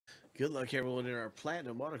Good luck, everyone, in our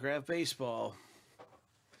Platinum Autograph Baseball.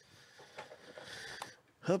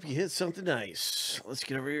 Hope you hit something nice. Let's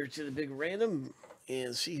get over here to the big random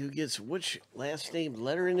and see who gets which last name,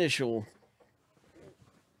 letter, initial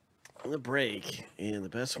on the break. And the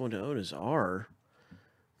best one to own is R,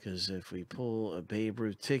 because if we pull a Babe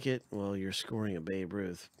Ruth ticket, well, you're scoring a Babe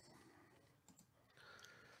Ruth.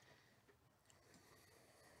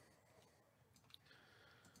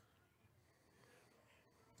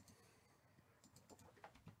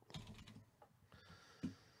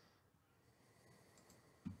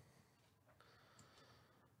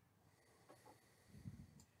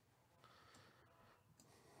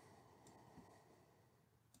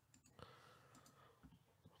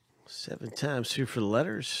 Seven times through for the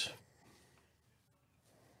letters.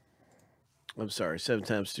 I'm sorry, 7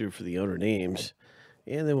 times through for the owner names.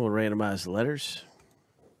 And then we'll randomize the letters.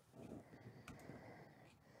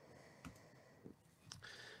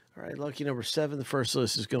 All right, lucky number 7. The first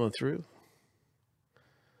list is going through.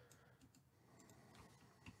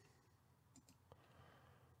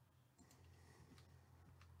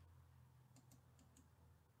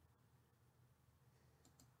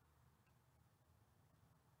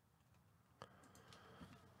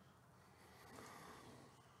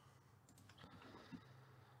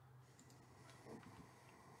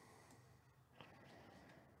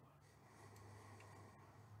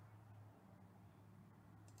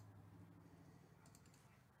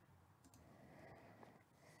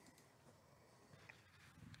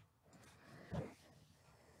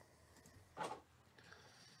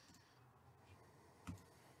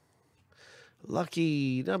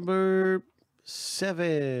 Lucky number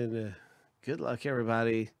 7. Good luck,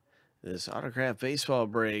 everybody. This autograph baseball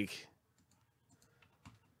break.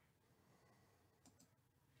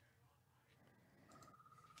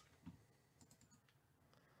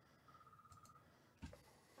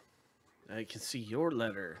 I can see your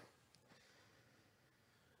letter.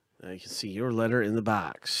 I can see your letter in the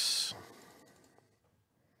box.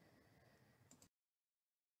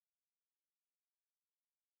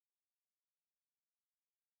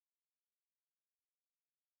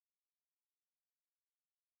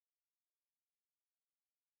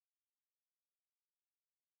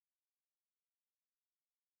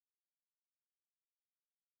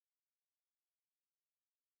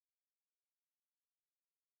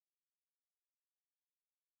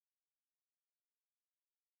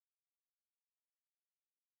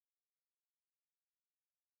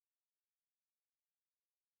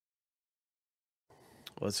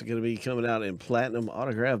 What's it going to be coming out in Platinum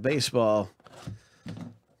Autograph Baseball?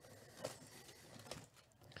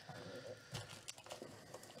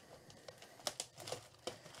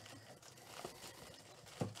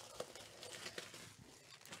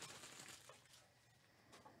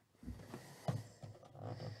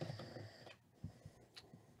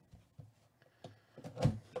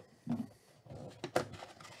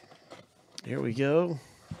 Here we go.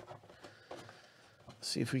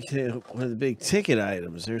 See if we can one of the big ticket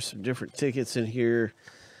items. There's some different tickets in here,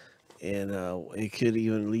 and it could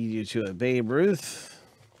even lead you to a Babe Ruth.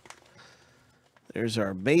 There's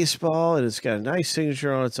our baseball, and it's got a nice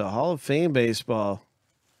signature on it. It's a Hall of Fame baseball.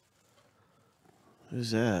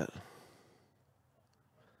 Who's that?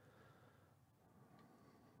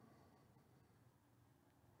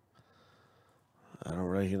 I don't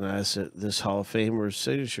recognize this Hall of Famer's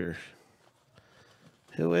signature.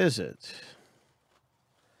 Who is it?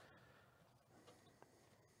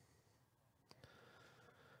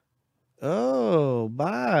 Oh,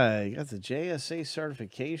 bye. Got the JSA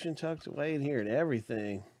certification tucked away in here and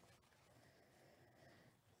everything.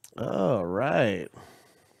 All right.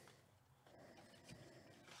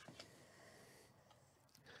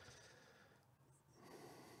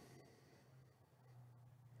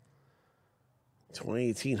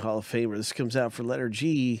 '18 Hall of Famer. This comes out for letter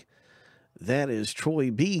G. That is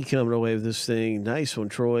Troy B coming away with this thing. Nice one,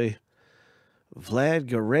 Troy. Vlad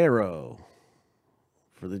Guerrero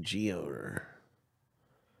for the G owner.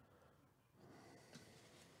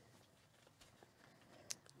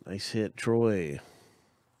 Nice hit, Troy.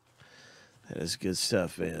 That is good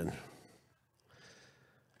stuff, man.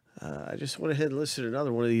 I just went ahead and listed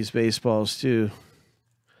another one of these baseballs, too.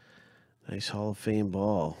 Nice Hall of Fame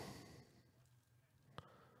ball.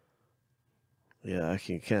 Yeah, I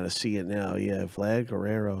can kind of see it now. Yeah, Vlad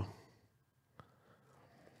Guerrero.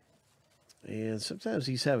 And sometimes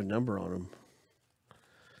these have a number on them.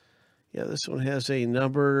 Yeah, this one has a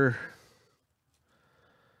number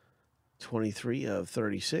 23 of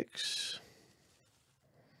 36.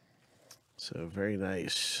 So very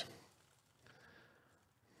nice.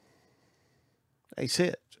 Nice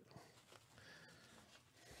hit.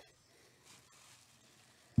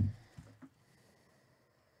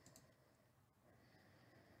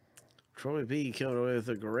 Troy B coming away with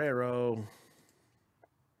a Guerrero.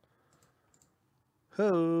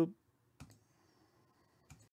 Hope.